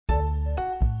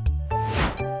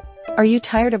Are you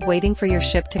tired of waiting for your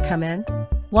ship to come in?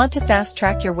 Want to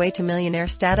fast-track your way to millionaire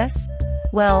status?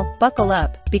 Well, buckle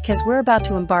up, because we're about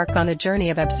to embark on a journey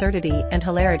of absurdity and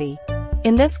hilarity.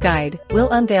 In this guide, we'll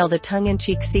unveil the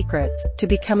tongue-in-cheek secrets to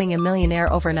becoming a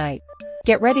millionaire overnight.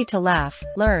 Get ready to laugh,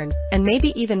 learn, and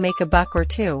maybe even make a buck or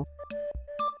two.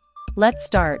 Let's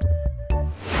start.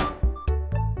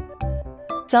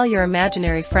 Sell your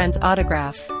imaginary friend's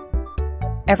autograph.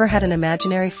 Ever had an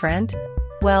imaginary friend?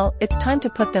 Well, it's time to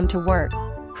put them to work.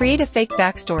 Create a fake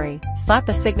backstory, slap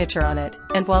a signature on it,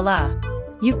 and voila!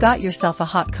 You've got yourself a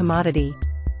hot commodity.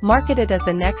 Market it as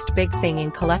the next big thing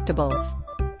in collectibles.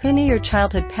 Who knew your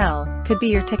childhood pal could be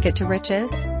your ticket to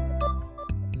riches?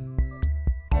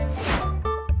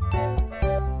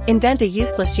 Invent a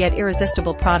useless yet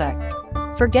irresistible product.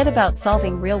 Forget about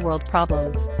solving real-world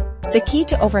problems. The key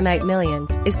to overnight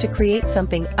millions is to create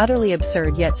something utterly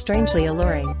absurd yet strangely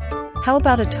alluring. How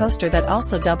about a toaster that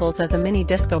also doubles as a mini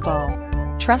disco ball?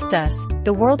 Trust us,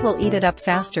 the world will eat it up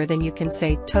faster than you can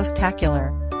say toast-tacular.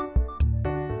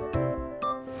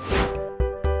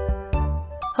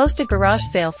 Host a garage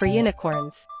sale for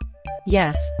unicorns.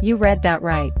 Yes, you read that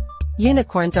right.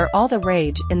 Unicorns are all the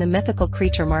rage in the mythical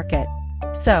creature market.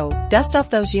 So, dust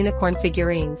off those unicorn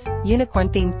figurines,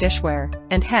 unicorn-themed dishware,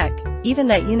 and heck, even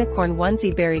that unicorn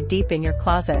onesie buried deep in your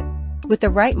closet. With the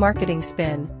right marketing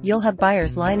spin, you'll have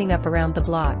buyers lining up around the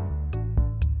block.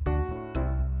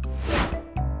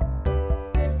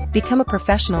 Become a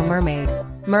professional mermaid.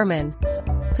 Merman.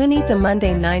 Who needs a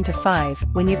mundane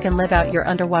 9-to-5 when you can live out your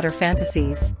underwater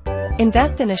fantasies?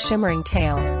 Invest in a shimmering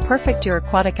tail, perfect your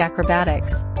aquatic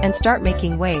acrobatics, and start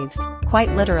making waves, quite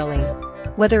literally.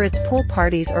 Whether it's pool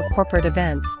parties or corporate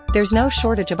events, there's no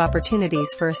shortage of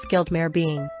opportunities for a skilled mere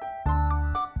being.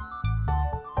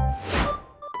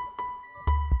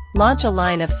 Launch a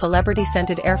line of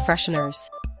celebrity-scented air fresheners.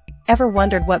 Ever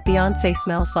wondered what Beyoncé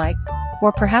smells like?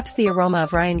 Or perhaps the aroma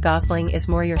of Ryan Gosling is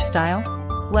more your style?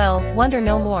 Well, wonder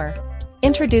no more.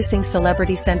 Introducing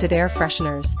celebrity-scented air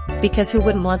fresheners, because who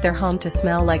wouldn't want their home to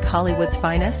smell like Hollywood's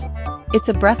finest? It's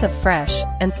a breath of fresh,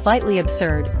 and slightly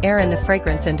absurd, air in the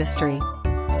fragrance industry.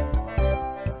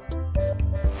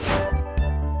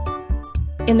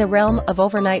 In the realm of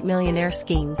overnight millionaire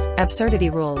schemes, absurdity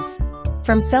rules.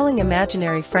 From selling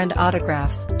imaginary friend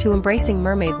autographs to embracing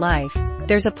mermaid life,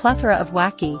 there's a plethora of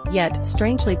wacky, yet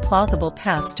strangely plausible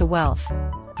paths to wealth.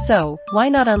 So, why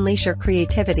not unleash your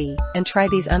creativity and try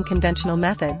these unconventional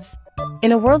methods?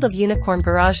 In a world of unicorn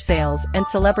garage sales and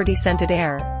celebrity-scented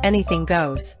air, anything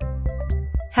goes.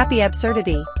 Happy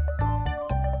absurdity!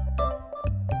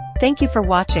 Thank you for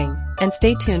watching, and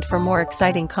stay tuned for more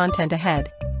exciting content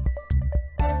ahead.